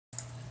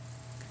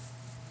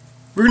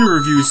We're going to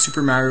review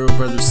Super Mario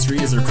Bros. 3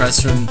 as a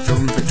request from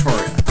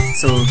Victoria.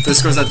 So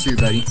this goes out to you,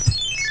 buddy.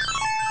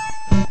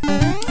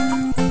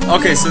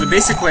 Okay, so the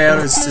basic layout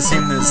is the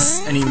same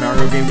as any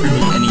Mario game for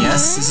the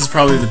NES. This is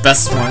probably the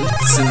best one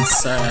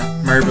since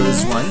Mario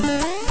Bros.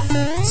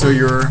 1. So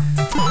your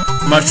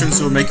mushrooms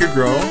will make you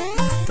grow.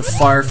 The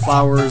fire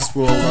flowers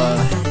will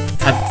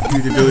have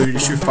you the ability to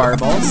shoot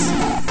fireballs.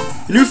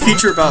 The new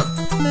feature about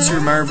Super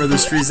Mario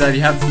Bros. 3 is that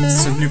you have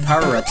some new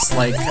power-ups,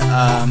 like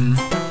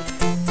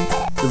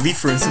the leaf,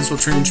 for instance, will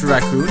turn into a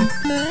raccoon,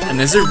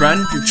 and as you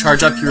run, you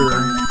charge up your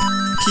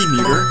P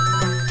meter,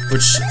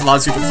 which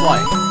allows you to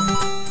fly.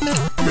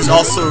 There's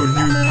also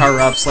new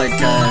power-ups like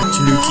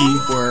Tanuki,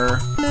 where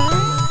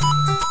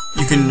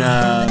you can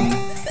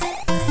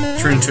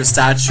turn into a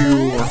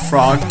statue or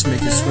frog to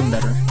make you swim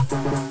better.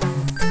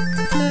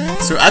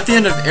 So at the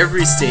end of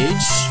every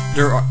stage,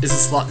 there is a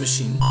slot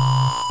machine.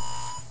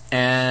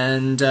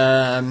 And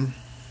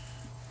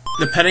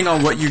depending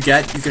on what you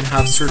get, you can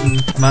have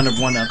certain amount of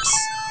 1-ups.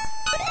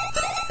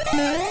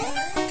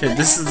 Okay,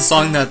 this is the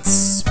song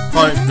that's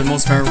probably the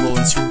most memorable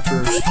in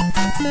Super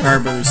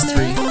Mario Bros.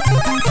 3.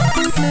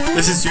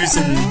 This is used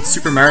in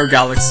Super Mario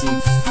Galaxy,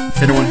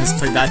 if anyone has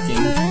played that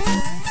game.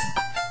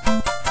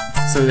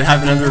 So they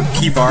have another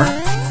P bar.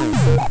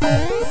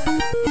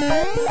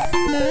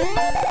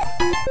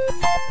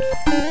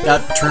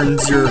 That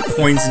turns your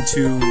coins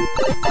into,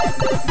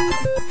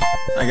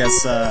 I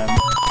guess,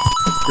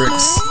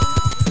 bricks.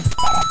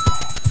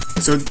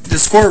 So to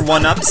score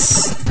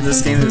 1-ups in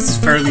this game is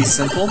fairly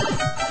simple.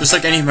 Just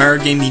like any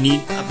Mario game, you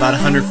need about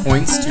 100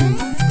 coins to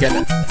get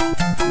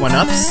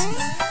 1-ups.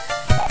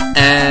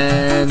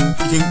 And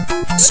you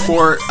can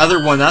score other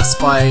 1-ups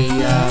by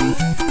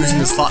using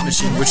the slot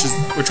machine, which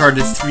are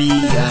the three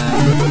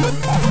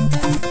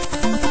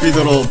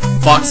little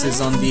boxes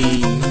on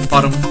the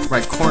bottom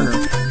right corner.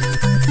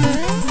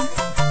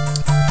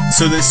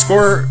 So the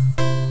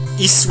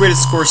easiest way to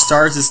score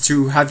stars is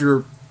to have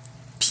your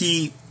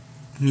P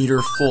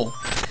meter full.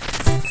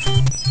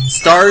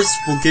 Stars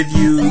will give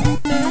you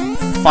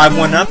 5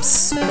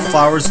 1-ups,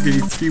 flowers will give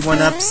you 3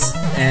 1-ups,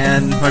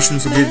 and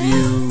mushrooms will give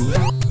you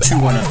 2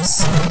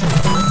 1-ups.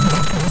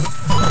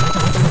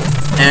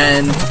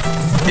 And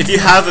if you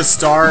have a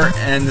star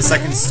and the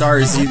second star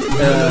is you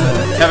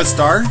have a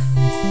star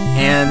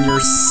and your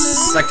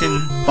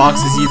second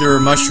box is either a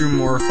mushroom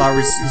or a flower,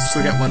 you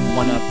still get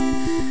 1-up.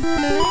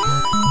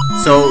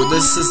 So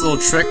this is a little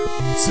trick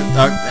so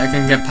that I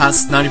can get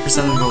past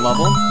 90% of the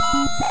level.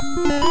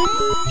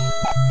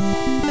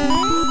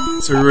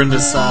 So we're in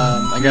this,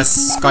 I guess,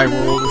 Sky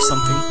World or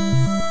something,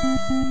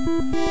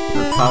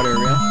 or cloud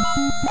area.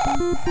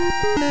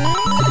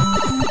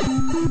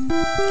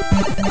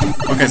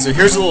 Okay, so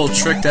here's a little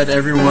trick that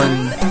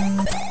everyone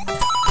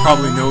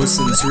probably knows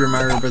in Super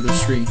Mario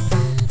Bros. 3.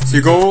 So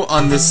you go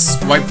on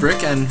this white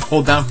brick and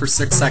hold down for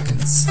 6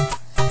 seconds.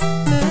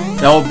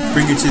 That will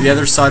bring you to the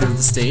other side of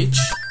the stage.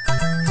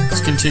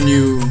 Just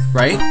continue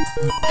right,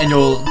 and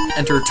you'll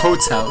enter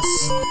Toad's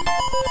house.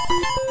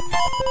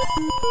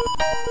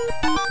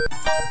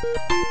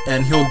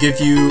 And he'll give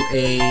you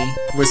a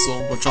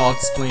whistle, which I'll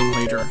explain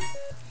later.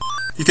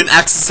 You can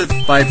access it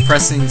by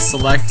pressing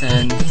select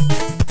and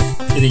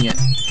hitting it.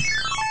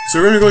 So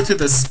we're going to go to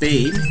the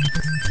spade.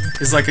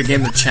 It's like a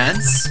game of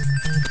chance,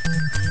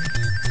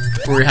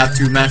 where you have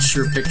to match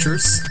your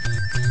pictures.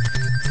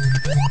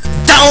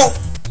 No!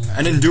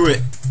 I didn't do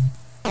it.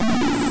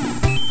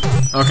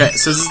 Okay,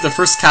 so this is the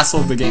first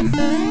castle of the game.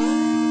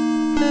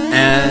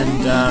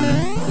 And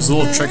there's a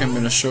little trick I'm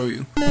going to show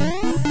you.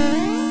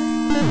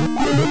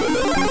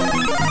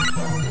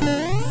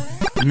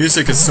 The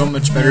music is so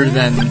much better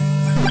than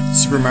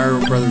Super Mario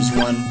Bros.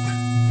 1.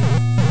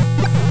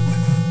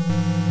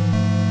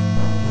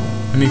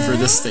 I mean, for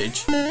this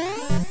stage.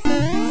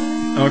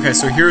 Okay,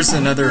 so here's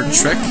another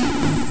trick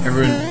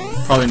everyone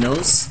probably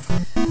knows.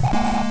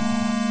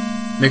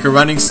 Make a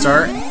running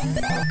start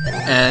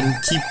and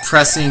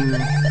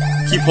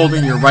keep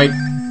holding your right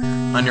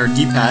on your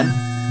D-pad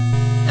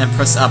and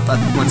press up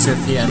once you're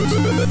at the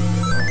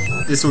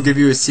end. This will give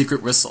you a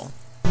secret whistle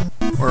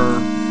or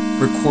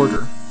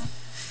recorder.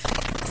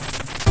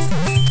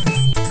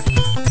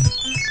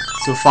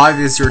 So 5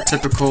 is your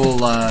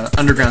typical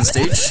underground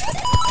stage.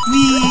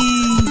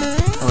 Whee!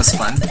 That was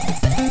fun.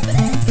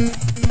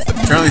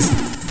 Generally,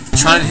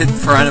 trying to hit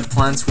piranha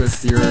plants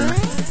with your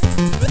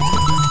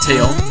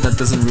tail, that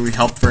doesn't really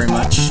help very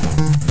much.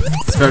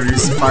 It's better to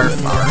use the fire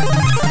flower.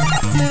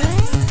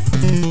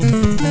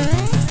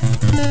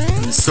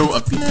 And it's so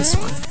upbeat, this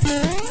one.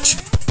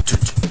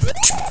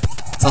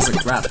 Sounds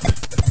like rap.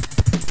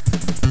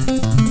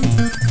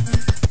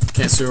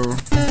 Okay, so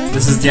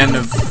this is the end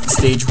of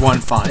stage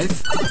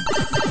 1-5.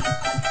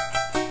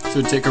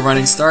 So take a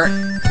running start.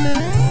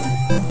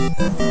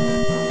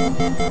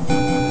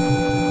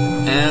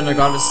 And I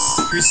got us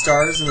 3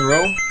 stars in a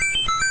row.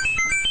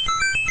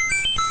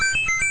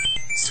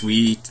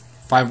 Sweet.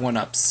 5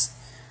 1-ups.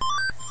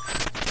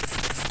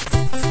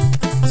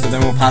 So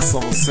then we'll pass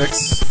level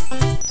 6.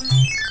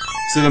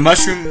 So the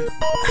mushroom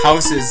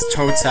house is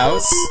Toad's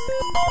house.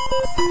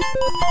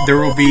 There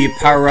will be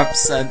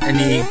power-ups at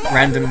any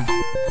random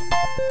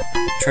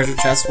treasure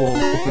chest. We'll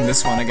open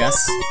this one, I guess.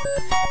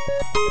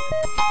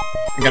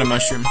 I got a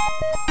mushroom.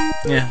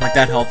 Yeah, like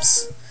that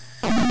helps.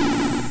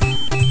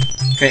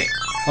 Okay,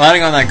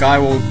 landing on that guy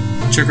will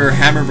trigger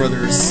Hammer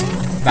Brothers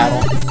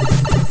battle.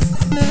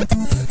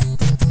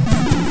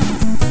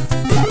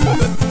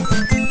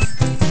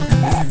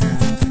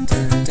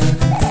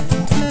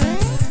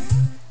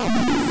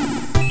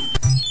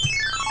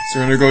 So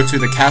we're gonna go to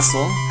the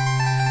castle.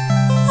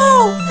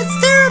 Oh, it's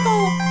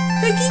terrible!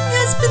 The king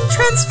has been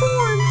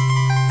transformed!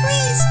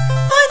 Please,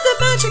 find the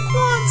magic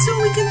wand so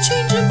we can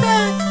change him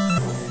back!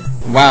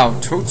 Wow,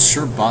 Toad's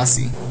sure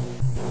bossy.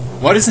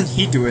 Why doesn't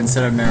he do it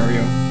instead of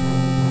Mario?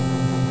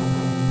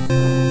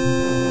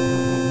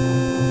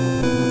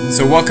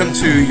 So welcome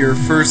to your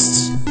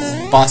first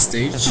boss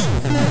stage.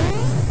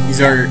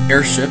 These are your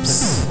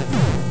airships.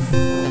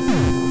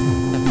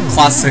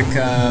 Classic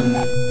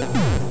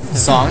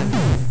song.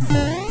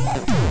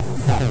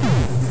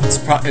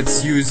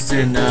 It's used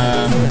in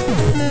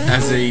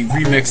as a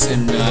remix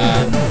in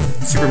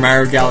Super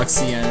Mario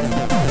Galaxy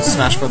and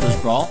Smash Brothers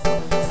Brawl.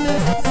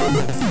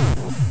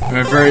 I'm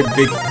a very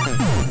big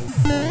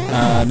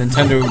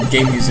Nintendo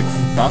game music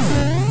buff.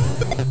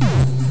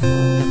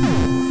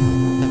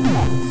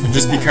 So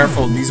just be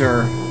careful, these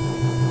are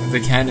the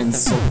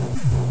cannons, so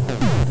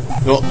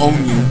they'll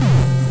own you.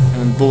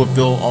 And Bullet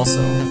Bill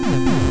also.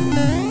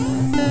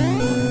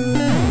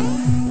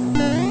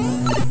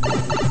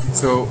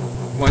 So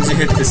once you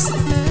hit this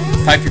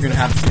pipe, you're gonna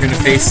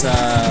face I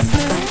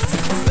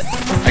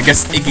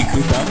guess Iggy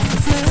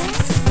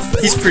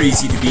Koopa. He's pretty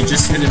easy to beat.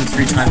 Just hit him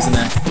 3 times in the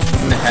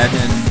head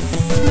and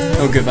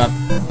he'll give up.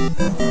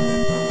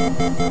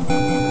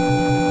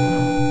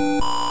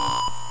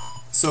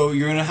 So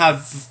you're gonna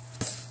have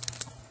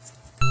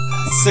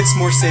 6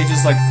 more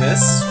stages like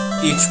this,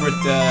 each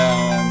with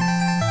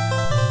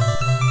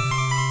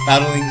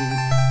battling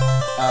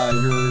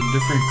your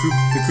different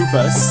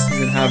Koopas.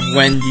 You're gonna have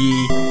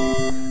Wendy,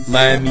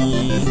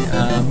 Lemmy,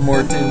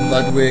 Morton,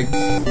 Ludwig,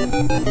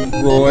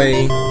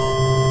 Roy,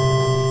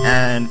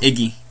 and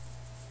Iggy.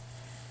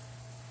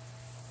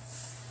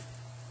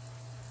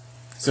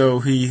 So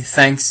he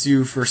thanks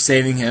you for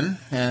saving him,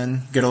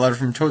 and get a letter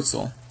from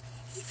Toadstool.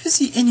 If you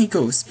see any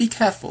ghosts, be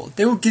careful.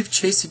 They will give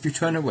chase if you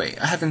turn away.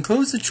 I have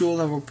enclosed a jewel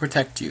that will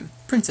protect you.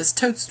 Princess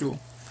Toadstool.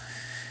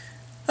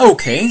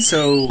 Okay,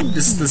 so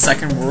this is the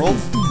second world,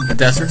 the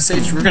desert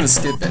stage. We're gonna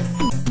skip it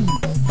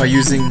by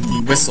using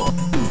the whistle.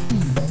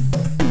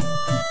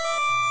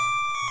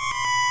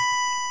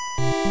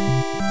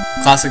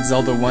 Classic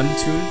Zelda 1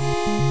 tune.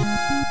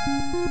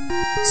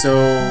 So,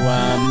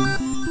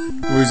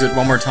 we'll use it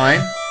one more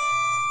time.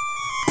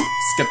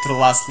 Skip to the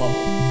last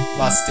level,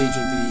 last stage of the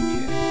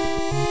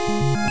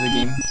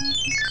game.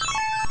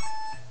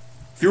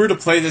 If you were to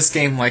play this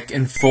game like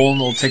in full,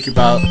 it'll take you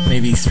about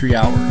maybe 3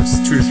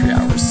 hours, 2 to 3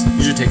 hours.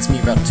 Usually takes me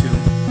about 2.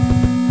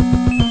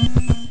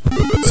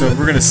 So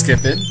we're gonna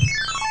skip it.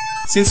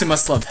 Seems it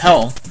must love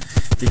hell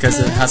because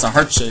it has a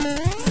heart shape.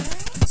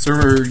 So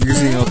we're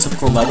using a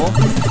typical level.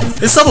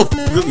 This level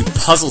really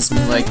puzzles me.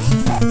 Like,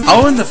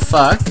 how in the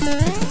fuck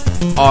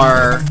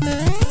are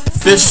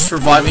fish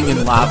surviving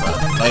in lava?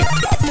 Like,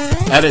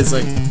 that is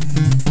like,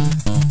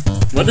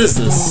 what is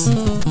this?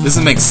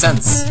 Doesn't make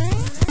sense.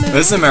 But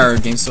this is a Mario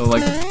game, so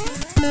like,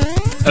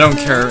 I don't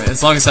care.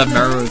 As long as I have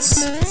Mario,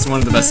 it's one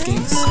of the best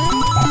games.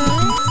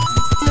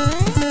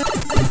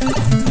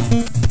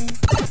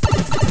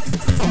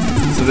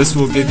 So this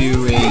will give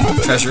you a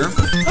treasure.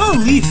 Oh,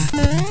 leaf!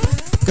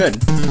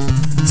 Good.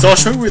 So I'll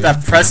show you what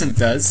that present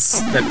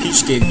does, that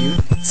Peach gave you.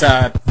 It's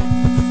a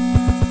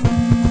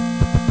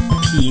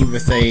pea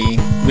with a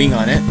wing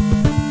on it.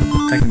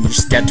 If I can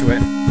just get to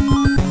it.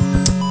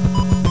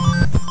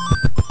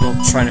 We'll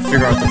try to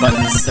figure out the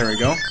buttons. There we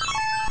go.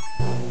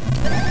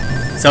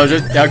 So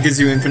that gives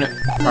you infinite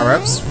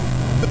power-ups.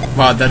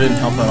 Wow, that didn't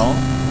help at all.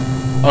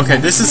 Okay,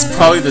 this is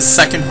probably the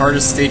second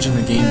hardest stage in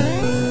the game.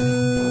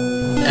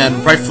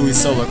 And rightfully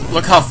so.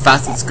 Look how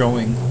fast it's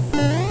going.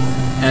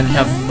 And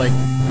have, like,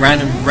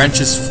 random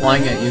wrenches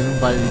flying at you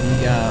by the,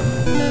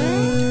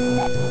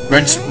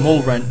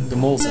 the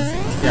moles, I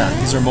think. Yeah,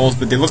 these are moles,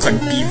 but they look like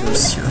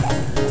beavers here.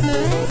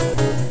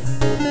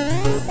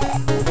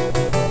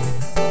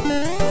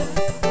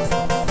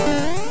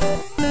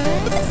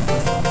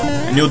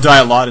 And you'll die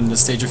a lot in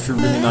this stage if you're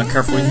really not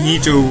careful. You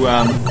need to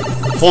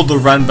hold the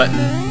run button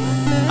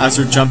as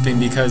you're jumping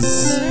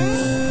because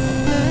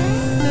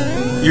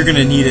you're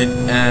gonna need it.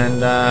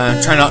 And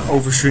try not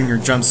overshooting your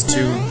jumps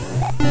too.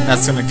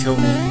 That's gonna kill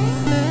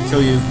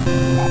you.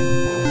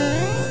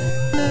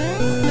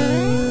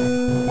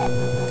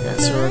 Okay,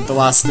 so we're at the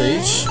last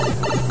stage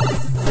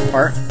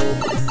part.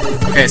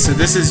 Okay, so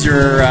this is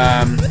your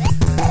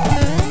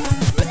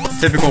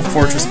typical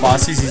fortress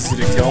boss. He's easy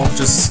to kill.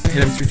 Just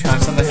hit him 3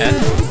 times on the head.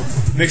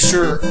 Make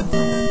sure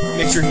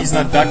he's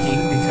not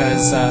ducking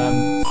because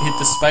if you hit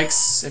the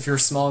spikes, if you're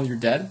small, you're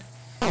dead.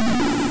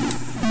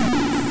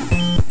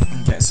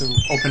 Okay, so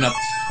open up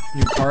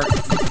new part.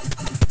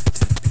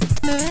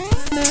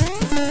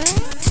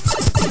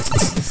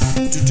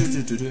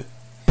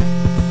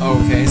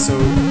 Okay, so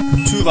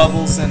 2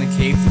 levels and a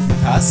cave to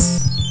pass.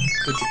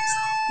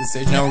 This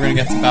stage. Now we're gonna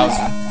get to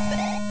Bowser.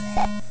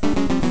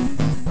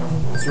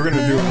 So we're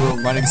gonna do a real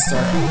running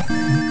start.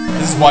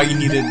 This is why you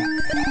needed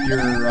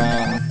your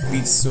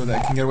leads so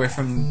that you can get away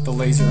from the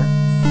laser.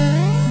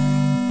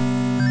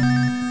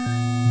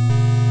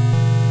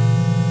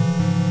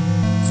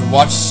 So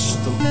watch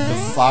the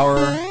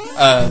fire,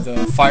 and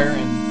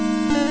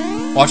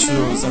watch for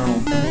those, I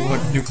don't know,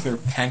 like nuclear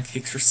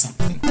pancakes or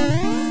something.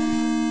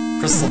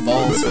 Crystal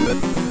balls.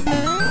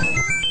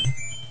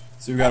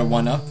 So we got a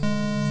 1-up.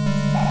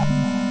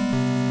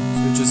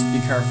 So just be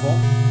careful.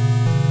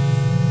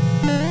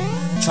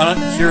 Try not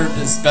here.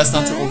 It's best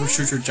not to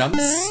overshoot your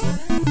jumps,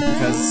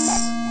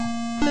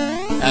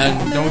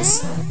 and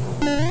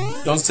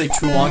don't stay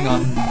too long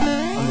on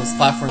those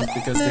platforms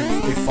because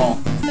they fall.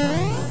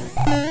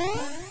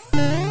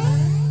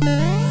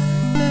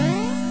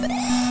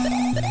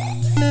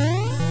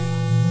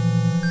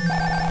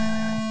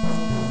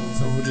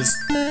 So we'll just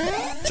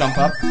jump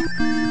up.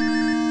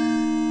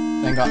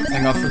 Thank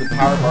God for the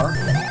power bar,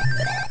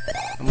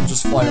 and we'll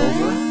just fly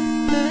over.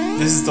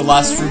 This is the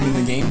last room in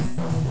the game.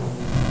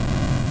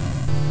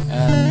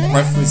 And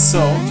rightfully so,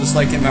 just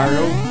like in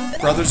Mario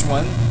Brothers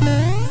 1,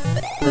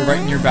 we're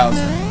right near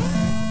Bowser.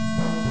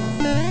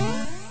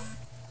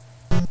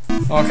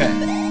 Okay.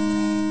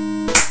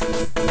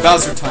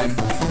 Bowser time.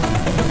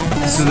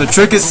 So the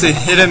trick is to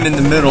hit him in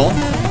the middle,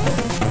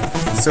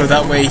 so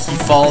that way he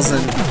falls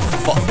and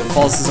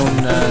falls his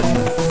own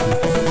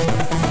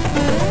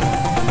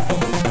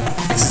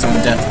makes his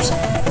own death or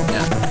something.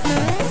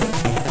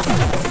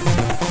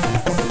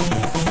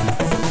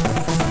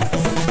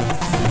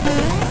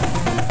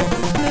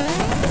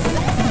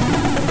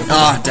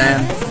 Ah,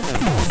 damn.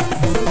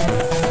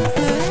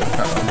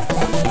 Uh-oh.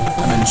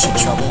 I'm in shit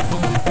trouble.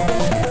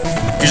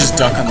 You just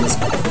duck on this.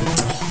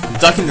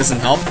 Ducking doesn't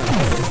help.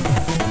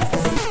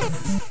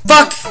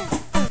 Fuck!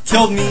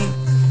 Killed me.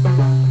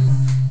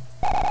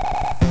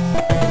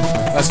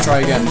 Let's try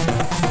again.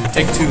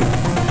 Take 2.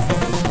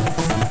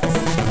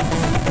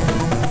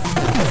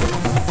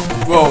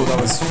 Whoa, that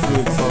was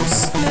really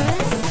close.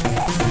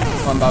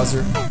 Come on,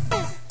 Bowser.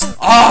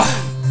 Ah!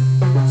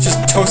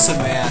 Just toasted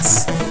my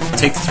ass.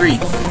 Take 3.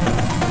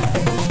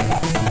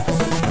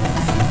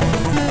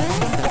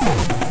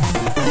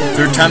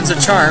 Third time's a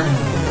charm.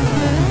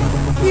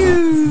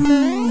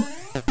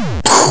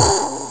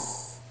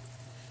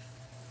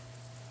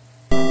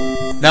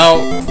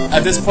 Now,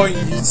 at this point,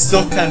 you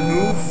still can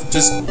move.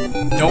 Just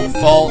don't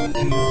fall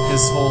in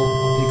his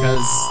hole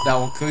because that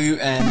will kill you,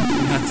 and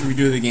you have to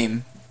redo the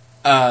game,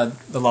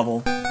 the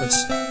level, which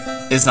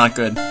is not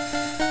good.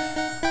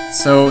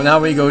 So now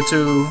we go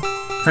to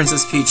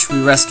Princess Peach.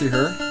 We rescue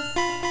her,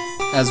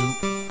 as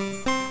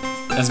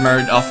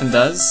Mario often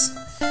does.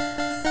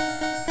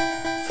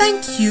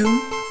 Thank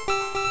you,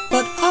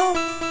 but our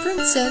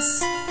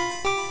princess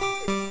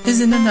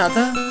is in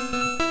another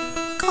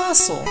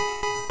castle.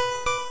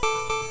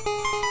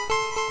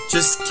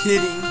 Just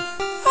kidding.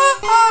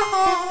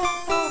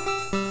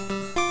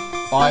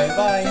 Bye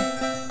bye.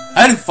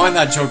 I didn't find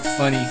that joke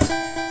funny.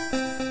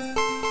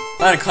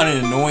 That kind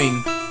of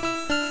annoying.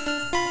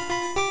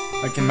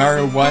 Like in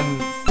Mario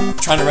 1,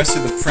 trying to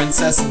rescue the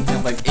princess and you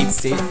have like 8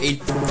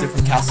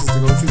 different castles to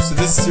go to. So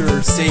this is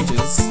your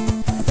stages.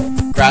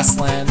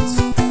 Grassland,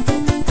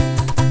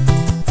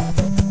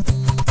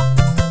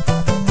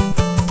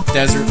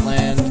 Desert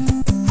Land,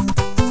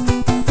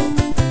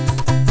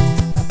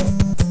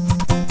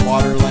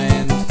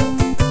 Waterland,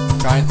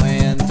 Giant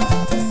Land,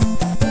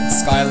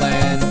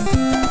 Skyland,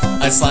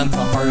 Iceland the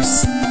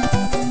hardest,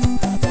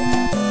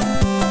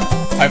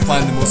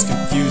 Pipeline the most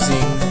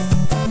confusing,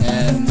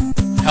 and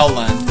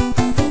Hellland.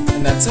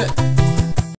 And that's it.